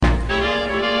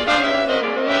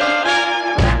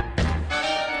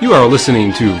You are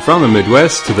listening to From the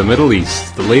Midwest to the Middle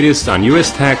East, the latest on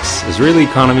U.S. tax, Israeli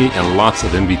economy, and lots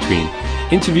of in-between.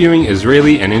 Interviewing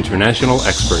Israeli and international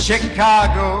experts.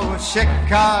 Chicago,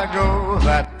 Chicago,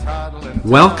 that toddling...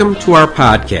 Welcome to our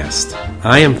podcast.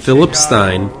 I am Philip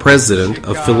Stein, president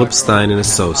of Philip Stein &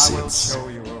 Associates.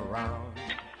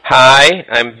 Hi,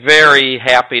 I'm very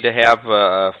happy to have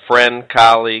a friend,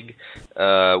 colleague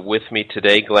with me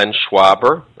today, Glen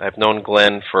Schwaber. I've known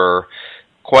Glen for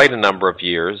quite a number of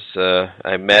years.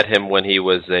 I met him when he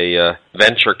was a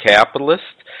venture capitalist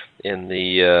in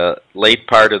the late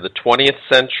part of the 20th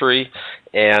century,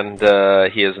 and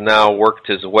he has now worked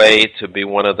his way to be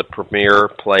one of the premier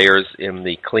players in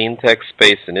the Cleantech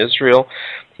space in Israel.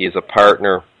 He is a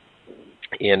partner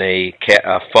in a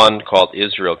fund called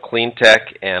Israel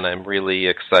Cleantech, and I'm really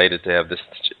excited to have this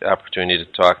opportunity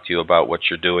to talk to you about what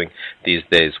you're doing these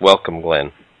days. Welcome,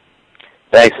 Glen.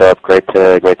 Thanks, Philip. Great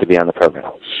to be on the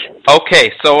program.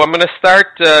 Okay, so I'm going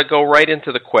to go right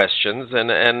into the questions,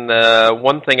 and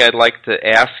one thing I'd like to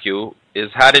ask you is,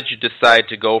 how did you decide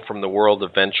to go from the world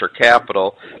of venture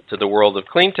capital to the world of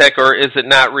cleantech, or is it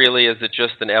not really? Is it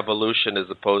just an evolution as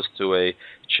opposed to a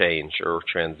change or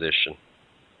transition?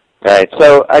 Right.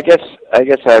 So I guess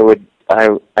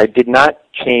I did not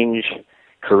change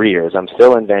careers. I'm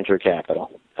still in venture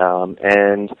capital,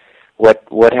 and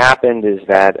what happened is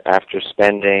that after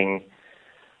spending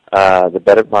the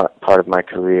better part of my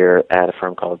career at a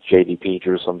firm called JVP,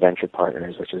 Jerusalem Venture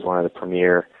Partners, which is one of the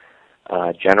premier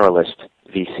generalist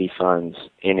VC funds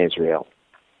in Israel,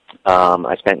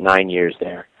 I spent 9 years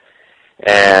there.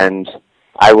 And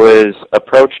I was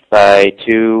approached by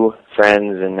two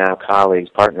friends and now colleagues,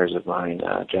 partners of mine,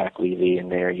 Jack Levy and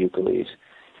Mayor Euclides,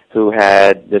 who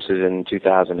had, this is in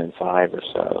 2005 or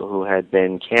so, who had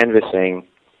been canvassing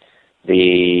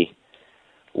the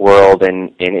world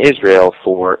in Israel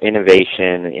for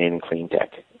innovation in cleantech,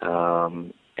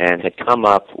 and had come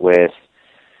up with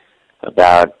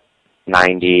about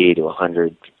 90 to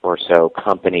 100 or so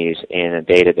companies in a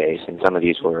database, and some of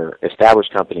these were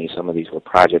established companies, some of these were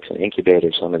projects and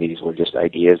incubators, some of these were just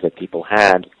ideas that people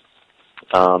had,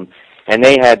 and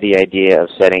they had the idea of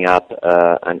setting up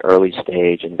an early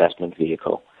stage investment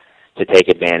vehicle to take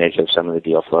advantage of some of the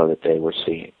deal flow that they were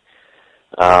seeing.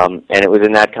 And it was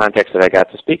in that context that I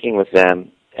got to speaking with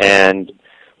them, and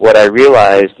what I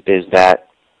realized is that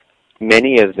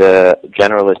many of the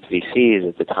generalist VCs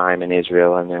at the time in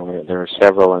Israel, and there were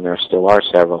several, and there still are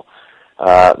several,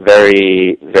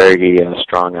 very, very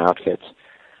strong outfits,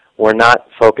 were not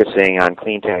focusing on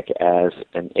cleantech as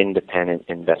an independent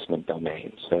investment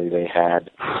domain. So they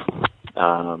had,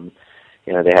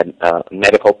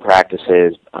 medical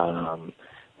practices.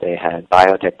 They had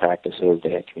biotech practices, they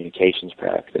had communications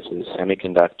practices,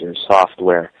 semiconductors,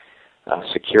 software,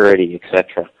 security,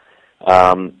 etc.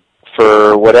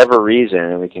 For whatever reason,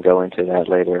 and we can go into that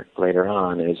later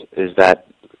on, is that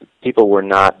people were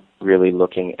not really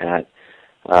looking at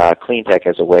cleantech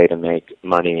as a way to make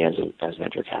money as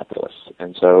venture capitalists.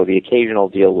 And so the occasional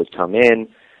deal would come in.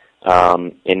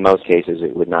 In most cases,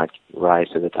 it would not rise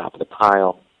to the top of the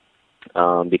pile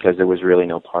because there was really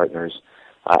no partners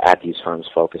at these firms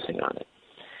focusing on it.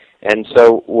 And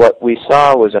so what we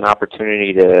saw was an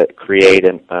opportunity to create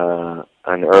an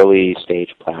early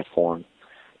stage platform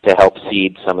to help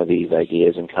seed some of these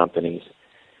ideas and companies,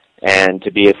 and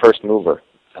to be a first mover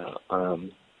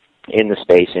in the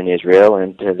space in Israel,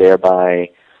 and to thereby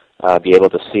be able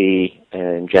to see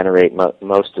and generate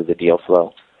most of the deal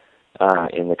flow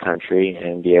in the country,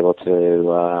 and be able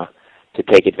to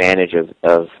take advantage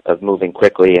of moving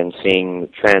quickly and seeing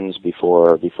trends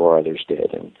before others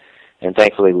did. And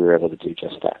thankfully we were able to do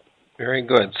just that. Very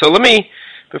good. So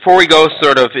before we go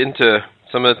sort of into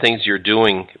some of the things you're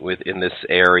doing in this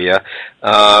area,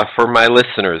 for my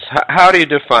listeners, how do you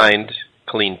define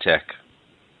cleantech?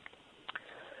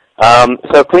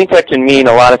 So cleantech can mean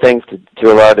a lot of things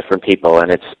to a lot of different people,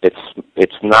 and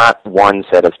it's not one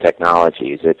set of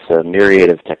technologies. It's a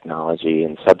myriad of technology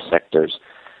and subsectors.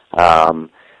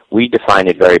 We define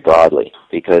it very broadly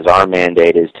because our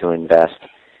mandate is to invest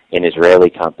in Israeli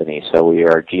companies, so we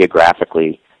are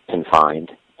geographically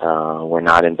confined. We're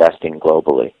not investing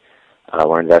globally.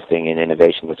 We're investing in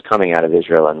innovation that's coming out of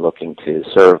Israel and looking to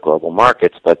serve global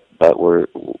markets, but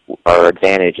our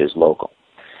advantage is local.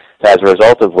 As a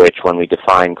result of which, when we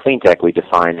define cleantech, we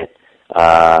define it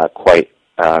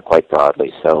quite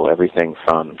broadly. So everything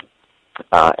from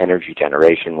energy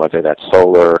generation, whether that's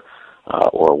solar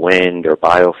or wind or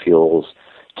biofuels,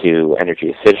 to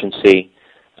energy efficiency.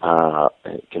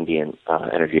 It can be in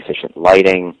energy efficient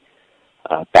lighting,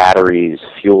 batteries,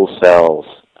 fuel cells,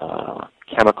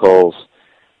 chemicals,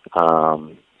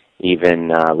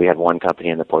 even we have one company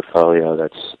in the portfolio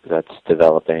that's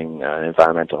developing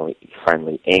environmentally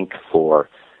friendly ink for.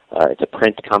 It's a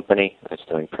print company that's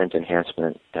doing print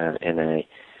enhancement in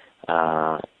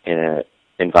a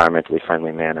environmentally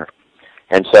friendly manner.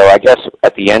 And so I guess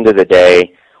at the end of the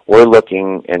day, we're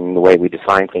looking, and the way we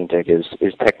define Cleantech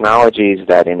is technologies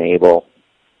that enable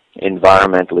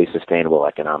environmentally sustainable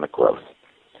economic growth.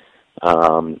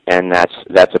 And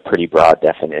that's a pretty broad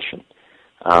definition.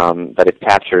 But it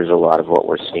captures a lot of what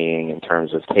we're seeing in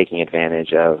terms of taking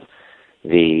advantage of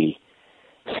the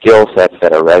skill sets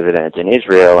that are resident in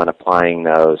Israel and applying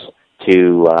those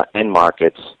to end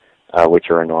markets which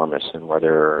are enormous, and where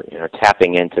they're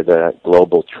tapping into the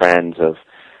global trends of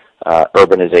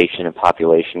urbanization and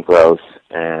population growth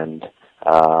and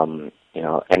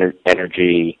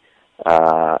energy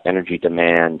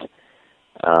demand,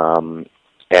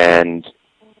 and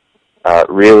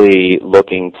really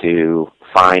looking to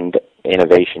find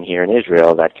innovation here in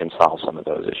Israel that can solve some of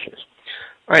those issues.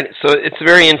 All right, so it's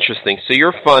very interesting. So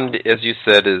your fund, as you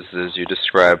said, as you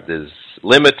described, is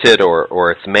limited,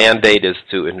 or its mandate is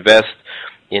to invest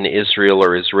in Israel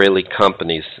or Israeli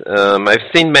companies. I've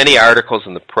seen many articles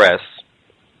in the press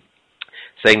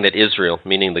saying that Israel,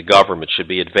 meaning the government, should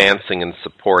be advancing and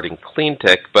supporting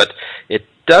Cleantech, but it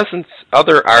doesn't.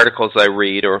 Other articles I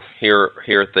read or hear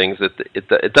things that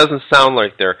it doesn't sound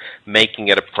like they're making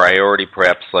it a priority,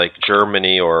 perhaps like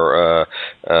Germany, or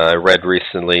I read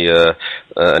recently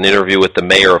an interview with the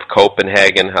mayor of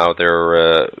Copenhagen, how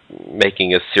they're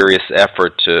making a serious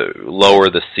effort to lower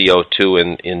the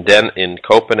CO2 in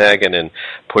Copenhagen and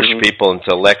push people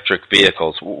into electric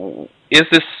vehicles. Is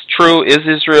this true? Is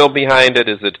Israel behind it?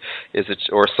 Is it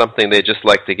or something they just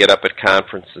like to get up at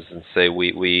conferences and say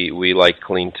we like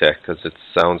Cleantech because it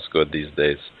sounds good these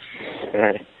days?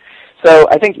 Right. So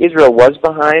I think Israel was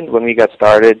behind when we got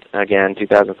started. Again,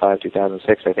 2005,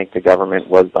 2006. I think the government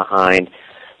was behind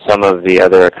some of the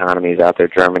other economies out there.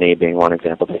 Germany being one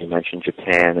example that you mentioned.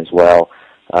 Japan as well.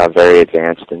 Very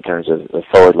advanced in terms of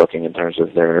forward-looking in terms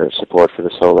of their support for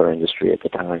the solar industry at the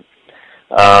time.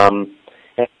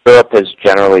 Europe has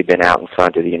generally been out in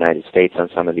front of the United States on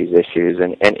some of these issues,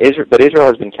 but Israel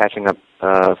has been catching up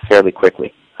fairly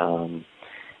quickly, and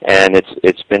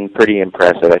it's been pretty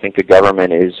impressive. I think the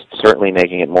government is certainly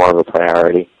making it more of a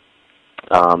priority.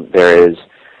 There is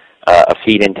a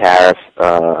feed-in tariff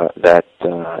that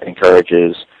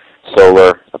encourages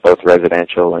solar, both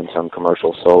residential and some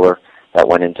commercial solar, that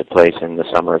went into place in the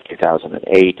summer of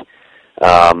 2008.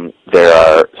 There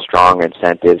are strong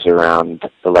incentives around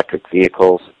electric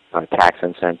vehicles, tax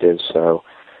incentives. So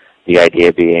the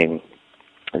idea being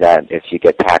that if you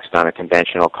get taxed on a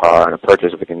conventional car and a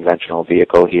purchase of a conventional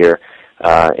vehicle here,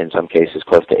 in some cases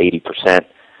close to 80%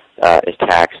 is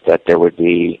taxed, that there would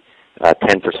be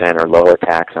 10% or lower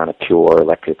tax on a pure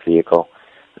electric vehicle.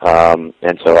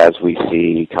 And so as we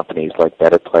see companies like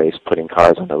Better Place putting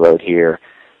cars on the road here,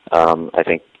 I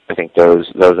think those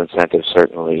incentives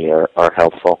certainly are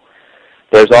helpful.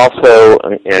 There's also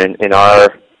in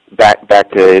our back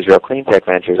to Israel Cleantech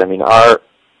Ventures. I mean,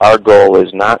 our goal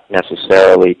is not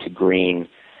necessarily to green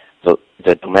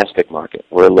the domestic market.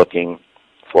 We're looking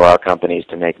for our companies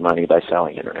to make money by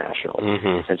selling internationally,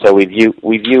 and so we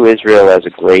view Israel as a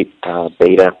great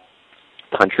beta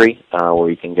country where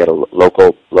you can get a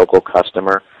local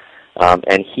customer,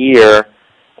 and here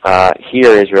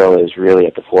Israel is really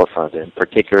at the forefront, and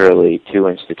particularly two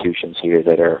institutions here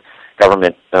that are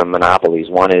government monopolies.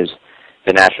 One is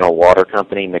the National Water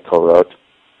Company, Mikorot,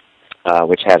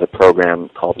 which has a program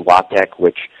called WATEC,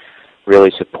 which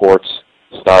really supports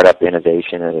startup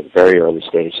innovation at a very early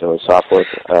stage. So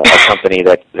a company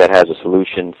that has a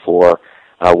solution for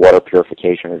water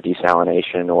purification or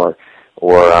desalination or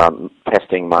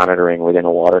testing, monitoring within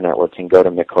a water network can go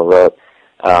to Mikorot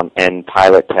and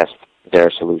pilot test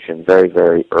their solution very,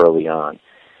 very early on.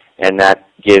 And that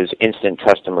gives instant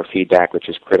customer feedback, which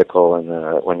is critical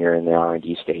when you're in the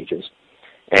R&D stages.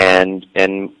 And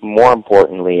more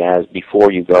importantly, as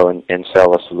before you go and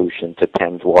sell a solution to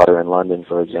Thames Water in London,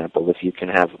 for example, if you can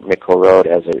have Mikorot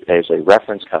as a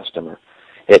reference customer,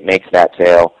 it makes that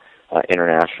sale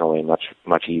internationally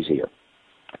much easier.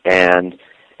 And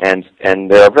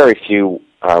there are very few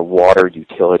water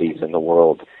utilities in the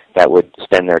world that would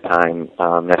spend their time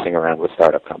messing around with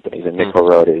startup companies, and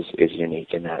Mikorot is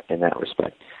unique in that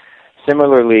respect.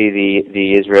 Similarly,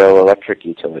 the Israel Electric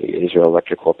Utility, Israel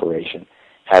Electric Corporation,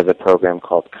 has a program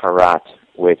called Karat,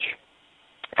 which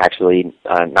actually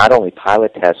not only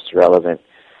pilot tests relevant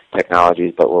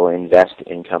technologies, but will invest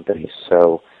in companies.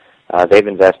 So they've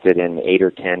invested in 8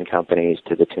 or 10 companies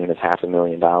to the tune of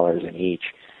 $500,000 in each.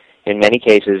 In many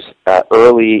cases, so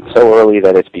early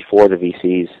that it's before the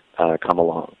VCs come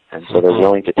along, and so they're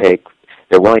willing to take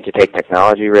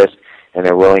technology risk, and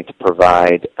they're willing to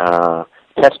provide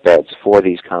test beds for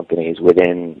these companies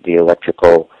within the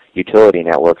electrical utility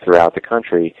network throughout the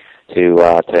country to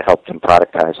help them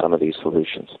productize some of these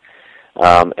solutions.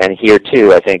 And here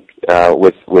too, I think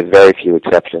with very few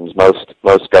exceptions,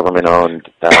 most government-owned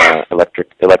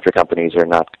electric companies are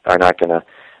not going to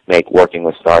make working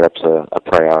with startups a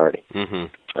priority. Mm-hmm.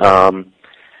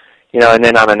 And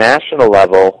then on a national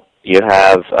level, you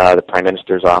have the Prime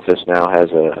Minister's office now has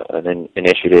an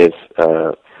initiative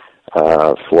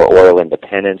for oil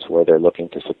independence, where they're looking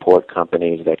to support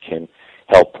companies that can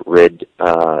help rid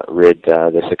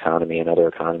this economy and other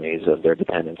economies of their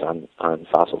dependence on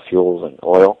fossil fuels and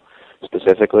oil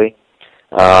specifically.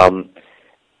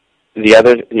 The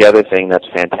other thing that's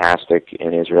fantastic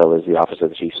in Israel is the Office of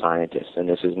the Chief Scientist, and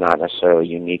this is not necessarily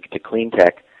unique to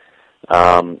Cleantech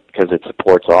because it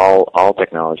supports all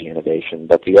technology innovation,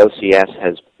 but the OCS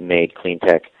has made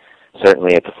Cleantech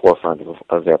certainly at the forefront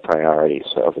of their priorities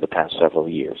over the past several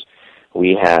years.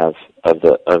 We have, of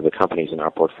the companies in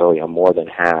our portfolio, more than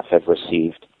half have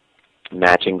received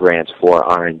matching grants for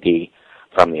R&D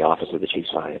from the Office of the Chief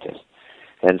Scientist.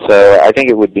 And so I think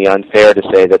it would be unfair to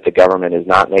say that the government is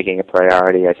not making a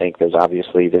priority. I think there's always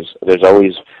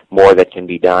more that can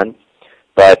be done.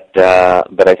 But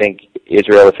I think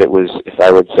Israel, if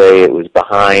I would say it was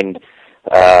behind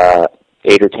 8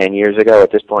 or 10 years ago,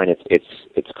 at this point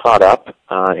it's caught up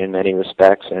in many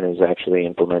respects and is actually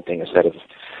implementing a set of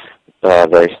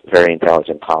very, very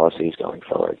intelligent policies going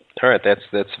forward. All right,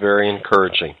 that's very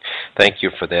encouraging. Thank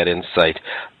you for that insight.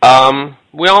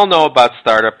 We all know about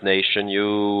Startup Nation.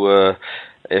 You,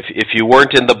 if you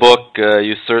weren't in the book,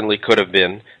 you certainly could have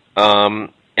been.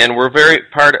 And a very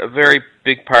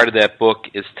big part of that book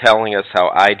is telling us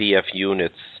how IDF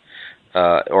units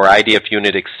or IDF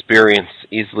unit experience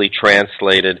easily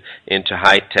translated into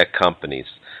high-tech companies.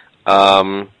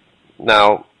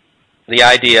 Now, the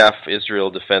IDF, Israel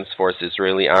Defense Force,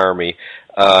 Israeli Army,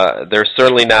 they're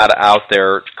certainly not out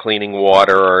there cleaning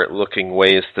water or looking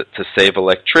ways to save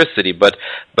electricity, but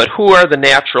who are the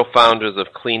natural founders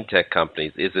of Cleantech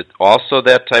companies? Is it also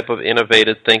that type of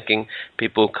innovative thinking,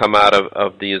 people who come out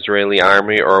of the Israeli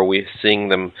Army, or are we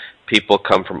seeing people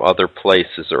come from other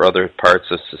places or other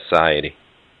parts of society?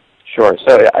 Sure.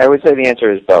 So I would say the answer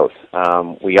is both.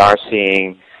 We are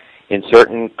seeing in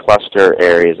certain cluster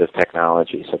areas of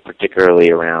technology, so particularly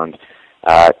around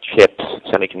chips,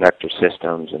 semiconductor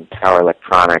systems, and power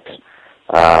electronics,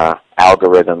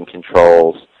 algorithm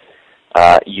controls,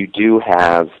 you do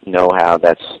have know-how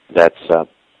that's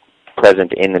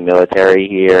present in the military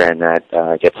here, and that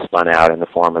gets spun out in the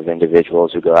form of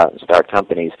individuals who go out and start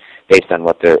companies based on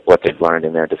what they've learned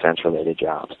in their defense-related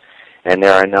jobs. And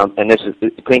there are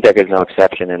Cleantech is no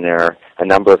exception, and there are a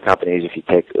number of companies. If you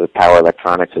take power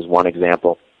electronics as one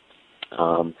example,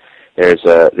 there's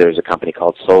a company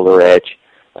called SolarEdge,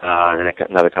 and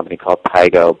another company called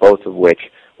Pygo, both of which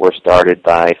were started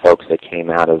by folks that came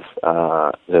out of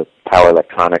the power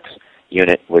electronics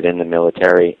unit within the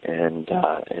military, and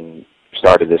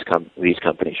started these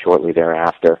companies shortly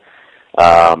thereafter.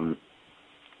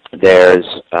 There's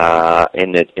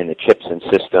in the chips and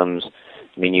systems.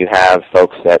 I mean, you have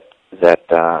folks that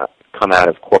come out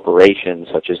of corporations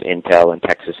such as Intel and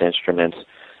Texas Instruments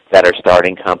that are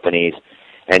starting companies,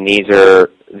 and these are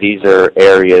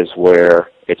areas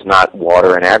where it's not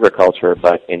water and agriculture,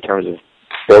 but in terms of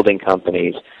building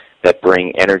companies that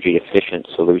bring energy efficient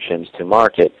solutions to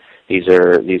market, these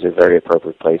are very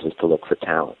appropriate places to look for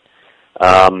talent.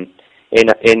 In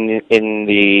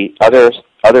the other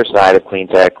side of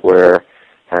Cleantech, we're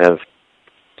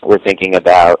thinking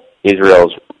about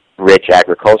Israel's rich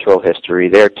agricultural history.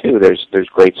 There too, there's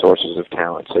great sources of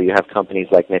talent. So you have companies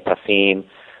like Netafim,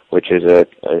 which is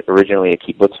originally a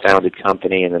kibbutz-founded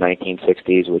company in the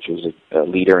 1960s, which was a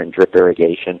leader in drip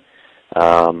irrigation.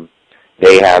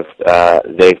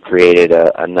 They've created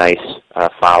a nice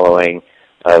following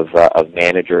of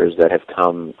managers that have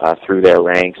come through their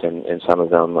ranks, and some of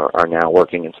them are now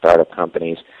working in startup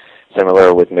companies.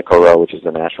 Similar with Mikoro, which is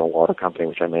the national water company,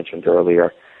 which I mentioned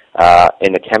earlier.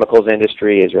 In the chemicals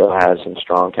industry, Israel has some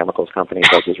strong chemicals companies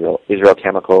like Israel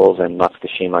Chemicals and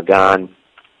Fukushima Gan,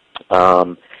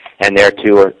 and there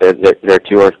too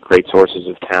are great sources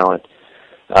of talent.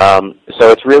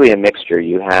 So it's really a mixture.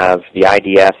 You have the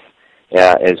IDF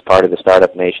as part of the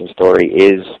Startup Nation story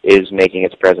is making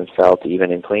its presence felt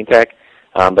even in Cleantech,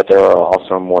 but there are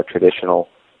also more traditional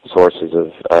sources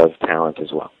of talent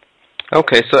as well.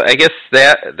 Okay, so I guess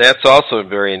that's also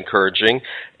very encouraging,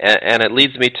 and it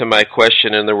leads me to my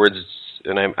question. In other words,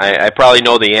 and I probably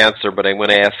know the answer, but I'm going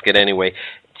to ask it anyway.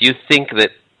 Do you think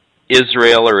that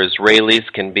Israel or Israelis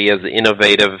can be as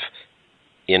innovative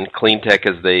in clean tech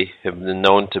as they have been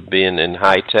known to be in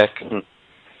high tech?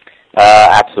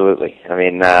 Absolutely. I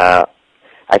mean, I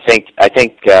think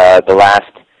the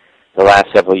last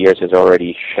several years has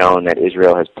already shown that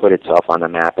Israel has put itself on the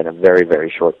map in a very, very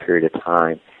short period of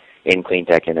time in clean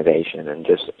tech innovation. And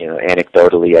just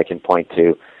anecdotally, I can point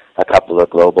to a couple of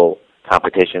global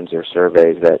competitions or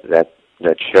surveys that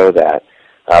show that.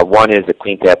 One is the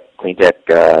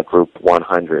Cleantech Group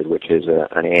 100, which is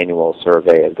an annual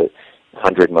survey of the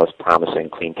 100 most promising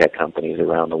clean tech companies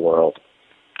around the world.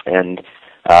 And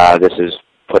this is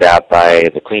put out by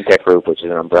the Cleantech Group, which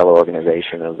is an umbrella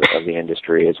organization of the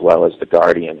industry, as well as The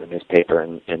Guardian, the newspaper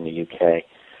in the UK.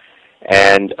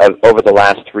 And over the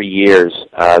last 3 years,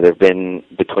 there have been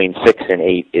between 6 and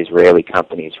 8 Israeli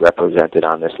companies represented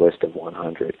on this list of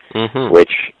 100,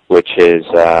 which is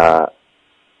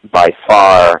by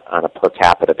far, on a per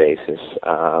capita basis,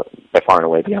 by far and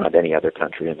away beyond any other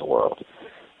country in the world.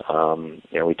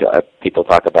 People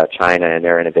talk about China and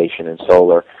their innovation in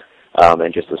solar,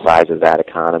 and just the size of that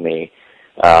economy.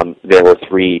 There were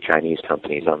 3 Chinese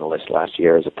companies on the list last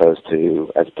year, as opposed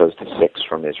to 6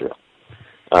 from Israel.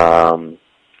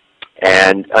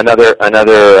 And another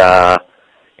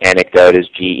anecdote is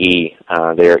GE,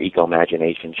 their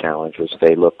Eco-Imagination Challenge, which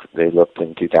they looked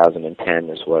in 2010.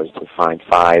 This was to find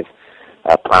 5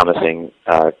 promising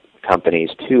companies.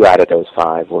 2 out of those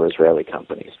 5 were Israeli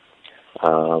companies.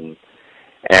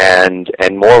 And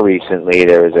more recently,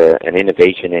 there was an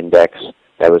innovation index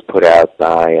that was put out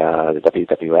by the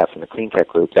WWF and the Cleantech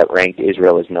Group that ranked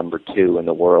Israel as number 2 in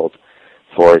the world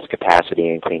for its capacity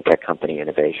in clean tech company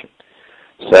innovation.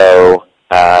 So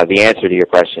the answer to your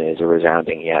question is a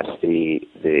resounding yes.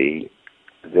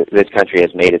 This country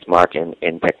has made its mark in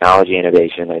technology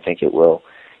innovation. I think it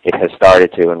has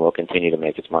started to and will continue to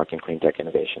make its mark in clean tech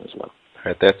innovation as well. All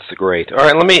right, that's great. All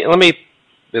right, let me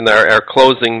in our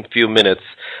closing few minutes,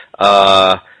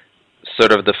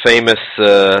 sort of the famous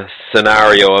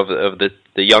scenario of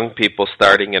the young people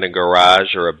starting in a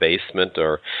garage or a basement,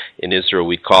 or in Israel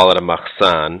we call it a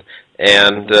machzan,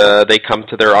 and they come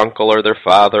to their uncle or their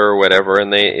father or whatever,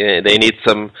 and they need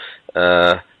some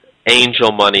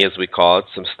angel money, as we call it,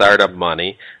 some startup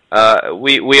money.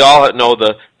 We all know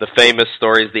the famous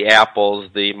stories, the Apples,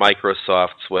 the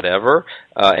Microsofts, whatever,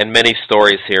 and many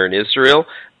stories here in Israel.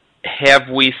 Have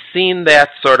we seen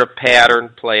that sort of pattern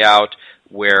play out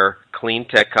where clean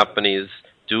tech companies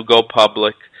do go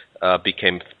public,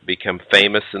 become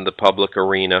famous in the public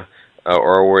arena,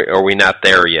 or are we not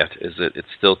there yet? It's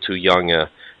still too young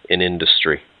an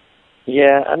industry?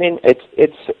 Yeah, I mean it's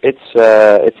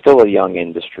still a young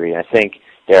industry. I think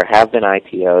there have been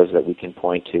IPOs that we can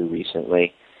point to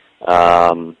recently.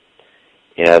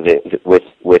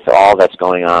 With all that's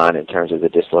going on in terms of the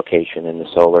dislocation in the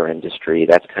solar industry,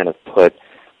 that's kind of put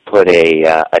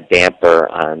a damper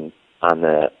on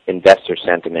the investor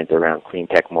sentiment around clean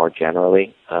tech more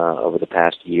generally over the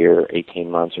past year,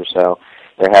 18 months or so.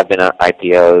 There have been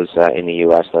IPOs in the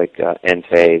U.S. like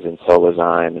Enphase and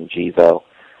Solazyme and Gevo.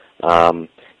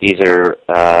 These are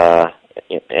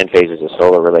Enphase is a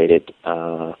solar-related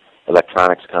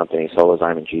electronics company.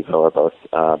 Solazyme and Gevo are both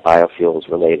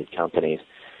biofuels-related companies.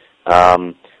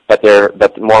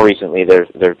 But more recently, there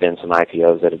have been some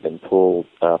IPOs that have been pulled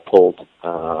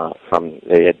from.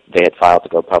 They had filed to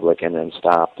go public and then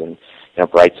stopped. And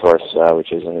BrightSource,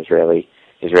 which is an Israeli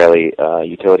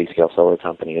utility-scale solar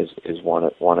company, is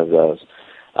one of those.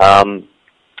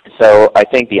 So I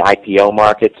think the IPO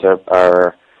markets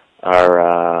are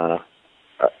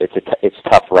it's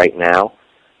tough right now.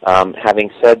 Having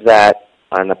said that,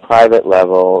 on the private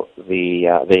level, the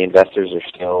investors are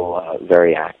still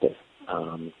very active.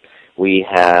 We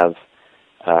have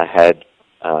had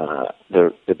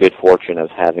the good fortune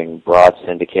of having broad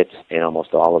syndicates in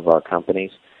almost all of our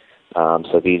companies.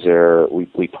 So these are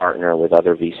we partner with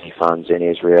other VC funds in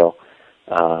Israel,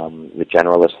 the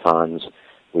generalist funds.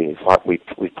 We've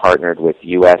partnered with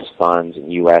U.S. funds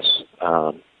and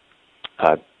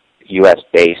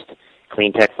U.S.-based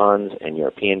clean tech funds and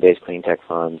European-based clean tech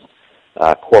funds.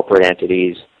 Corporate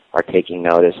entities are taking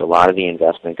notice. A lot of the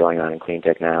investment going on in clean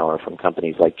tech now are from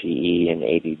companies like GE and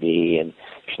ABB and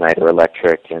Schneider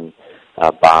Electric and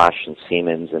Bosch and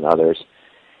Siemens and others.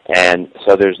 And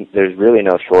so there's really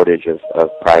no shortage of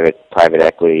private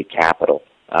equity capital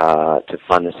to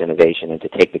fund this innovation and to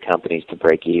take the companies to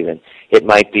break even. It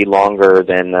might be longer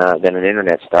than an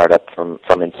internet startup from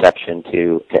inception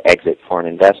to exit for an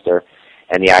investor.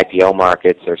 And the IPO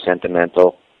markets are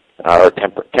sentimental, or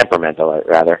temperamental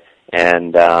rather,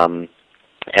 and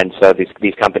so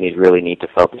these companies really need to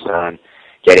focus on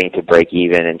getting to break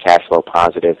even and cash flow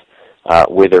positive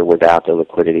with or without the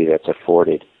liquidity that's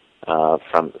afforded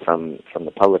from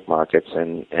the public markets,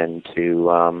 and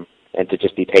to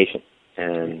just be patient.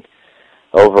 And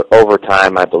over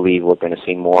time, I believe we're going to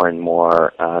see more and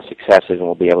more successes, and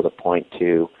we'll be able to point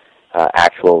to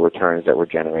actual returns that were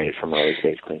generated from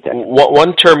early-stage clean tech.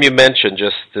 One term you mentioned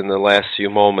just in the last few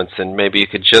moments, and maybe you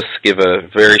could just give a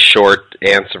very short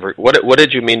answer. What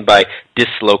did you mean by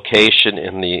dislocation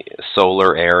in the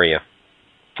solar area?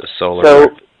 The solar area.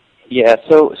 Yeah,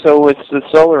 so with the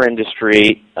solar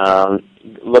industry,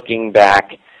 looking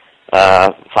back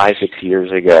 5-6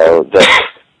 years ago,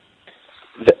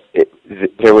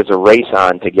 there was a race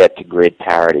on to get to grid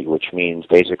parity, which means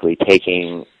basically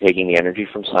taking the energy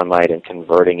from sunlight and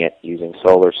converting it using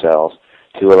solar cells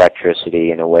to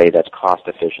electricity in a way that's cost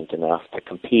efficient enough to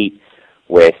compete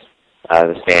with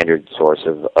the standard source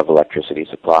of electricity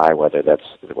supply, whether that's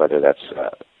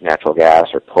natural gas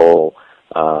or coal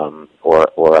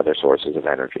or other sources of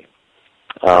energy.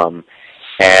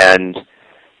 And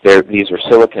these are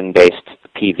silicon-based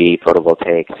PV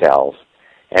photovoltaic cells.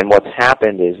 And what's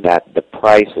happened is that the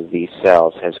price of these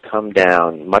cells has come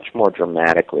down much more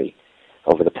dramatically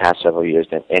over the past several years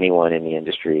than anyone in the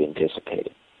industry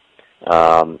anticipated.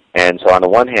 And so on the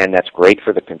one hand, that's great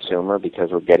for the consumer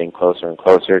because we're getting closer and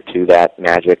closer to that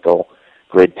magical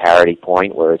grid parity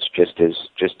point where it's just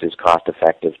as cost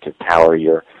effective to power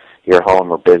your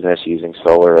home or business using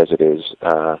solar as it is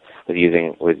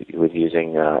with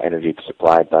using energy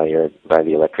supplied by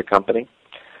the electric company.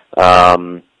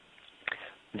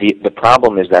 The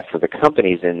problem is that for the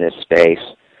companies in this space,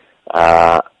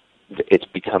 it's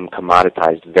become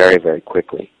commoditized very, very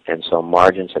quickly, and so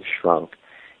margins have shrunk.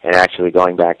 And actually,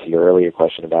 going back to your earlier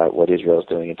question about what Israel is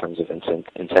doing in terms of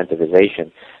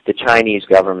incentivization, the Chinese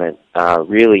government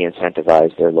really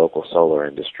incentivized their local solar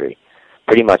industry,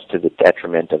 pretty much to the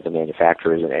detriment of the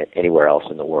manufacturers anywhere else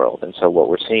in the world. And so what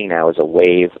we're seeing now is a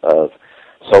wave of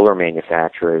solar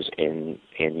manufacturers in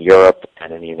Europe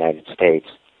and in the United States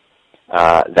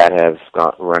that have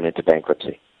run into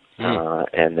bankruptcy.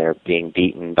 And they're being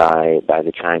beaten by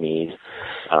the Chinese,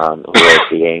 who are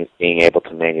being able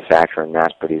to manufacture and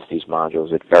mass produce these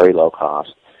modules at very low cost,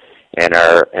 and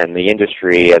the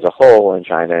industry as a whole in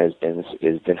China has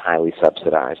been highly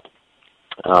subsidized.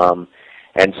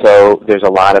 And so there's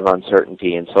a lot of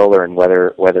uncertainty in solar and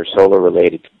whether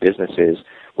solar-related businesses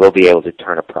will be able to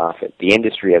turn a profit. The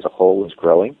industry as a whole is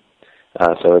growing,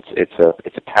 so it's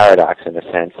a paradox in the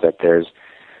sense that there's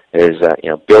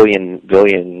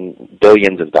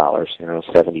billions of dollars,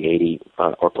 70, 80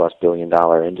 or plus $1 billion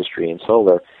industry in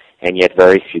solar, and yet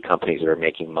very few companies are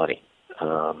making money,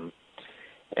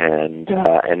 and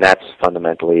that's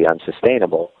fundamentally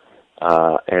unsustainable.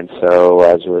 And so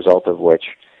as a result of which,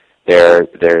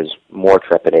 there's more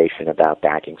trepidation about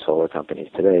backing solar companies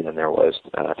today than there was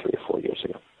 3 or 4 years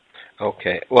ago.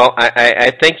 Okay. Well,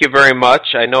 I thank you very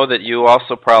much. I know that you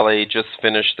also probably just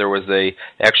finished, there was a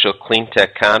actual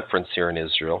Cleantech conference here in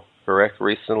Israel, correct,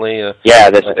 recently?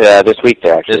 This week,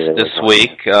 actually. This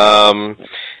week.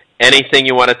 Anything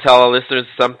you want to tell our listeners,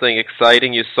 something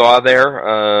exciting you saw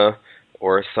there,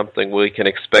 or something we can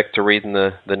expect to read in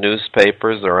the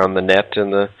newspapers or on the net in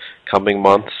the coming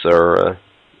months, or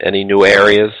any new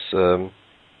areas?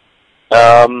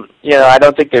 I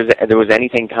don't think there was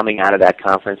anything coming out of that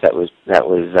conference that was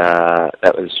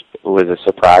a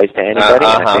surprise to anybody.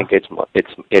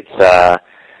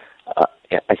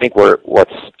 I think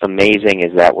what's amazing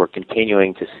is that we're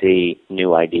continuing to see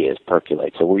new ideas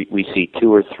percolate. So we see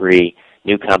 2 or 3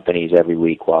 new companies every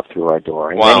week walk through our door,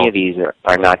 and many of these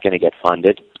are not going to get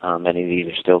funded. Many of these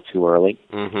are still too early.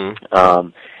 Mm-hmm.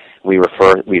 We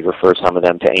refer some of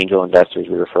them to angel investors.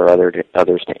 We refer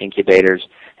others to incubators,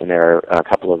 and there are a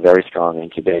couple of very strong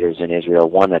incubators in Israel.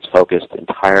 One that's focused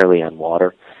entirely on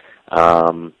water,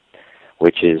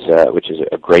 which is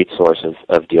a great source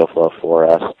of deal flow for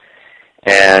us.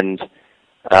 And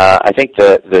I think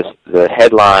the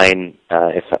headline,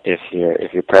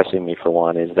 if you're pressing me for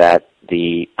one, is that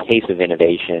the pace of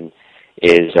innovation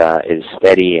is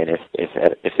steady, and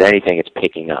if anything, it's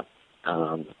picking up.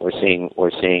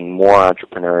 We're seeing more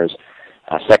entrepreneurs,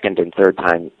 second and third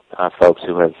time folks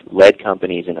who have led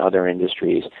companies in other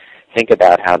industries think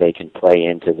about how they can play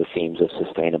into the themes of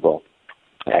sustainable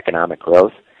economic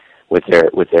growth with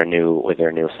their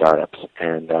new startups,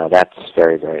 and that's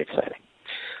very, very exciting.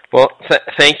 Well,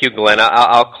 thank you, Glenn.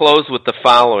 I'll close with the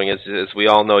following. As we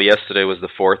all know, yesterday was the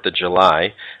 4th of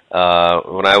July.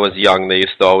 When I was young, they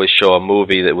used to always show a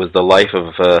movie that was the life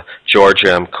of George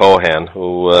M. Cohan,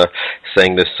 who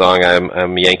sang this song,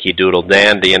 I'm Yankee Doodle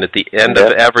Dandy, and at the end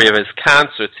of every of his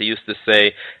concerts, he used to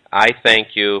say, I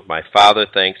thank you, my father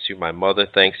thanks you, my mother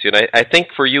thanks you, and I think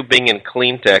for you being in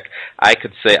Cleantech, I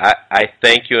could say I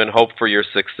thank you and hope for your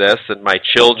success, and my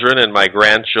children and my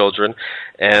grandchildren,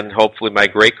 and hopefully my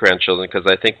great-grandchildren, because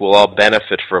I think we'll all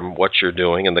benefit from what you're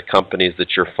doing and the companies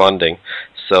that you're funding.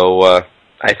 So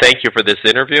I thank you for this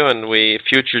interview, and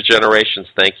future generations,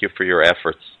 thank you for your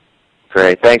efforts.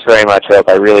 Great. Thanks very much, Philip.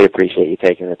 I really appreciate you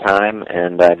taking the time,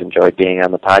 and I've enjoyed being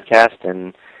on the podcast,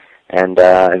 and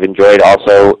I've enjoyed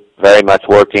also very much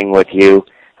working with you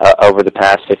over the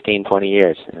past 15, 20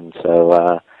 years. And so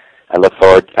I look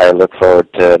forward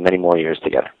to many more years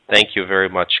together. Thank you very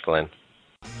much, Glenn.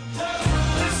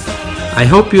 I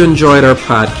hope you enjoyed our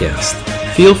podcast.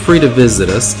 Feel free to visit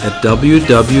us at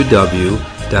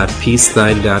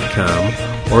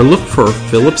www.pstein.com or look for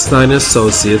Philip Stein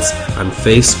Associates on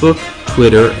Facebook,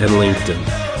 Twitter, and LinkedIn.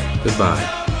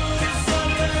 Goodbye.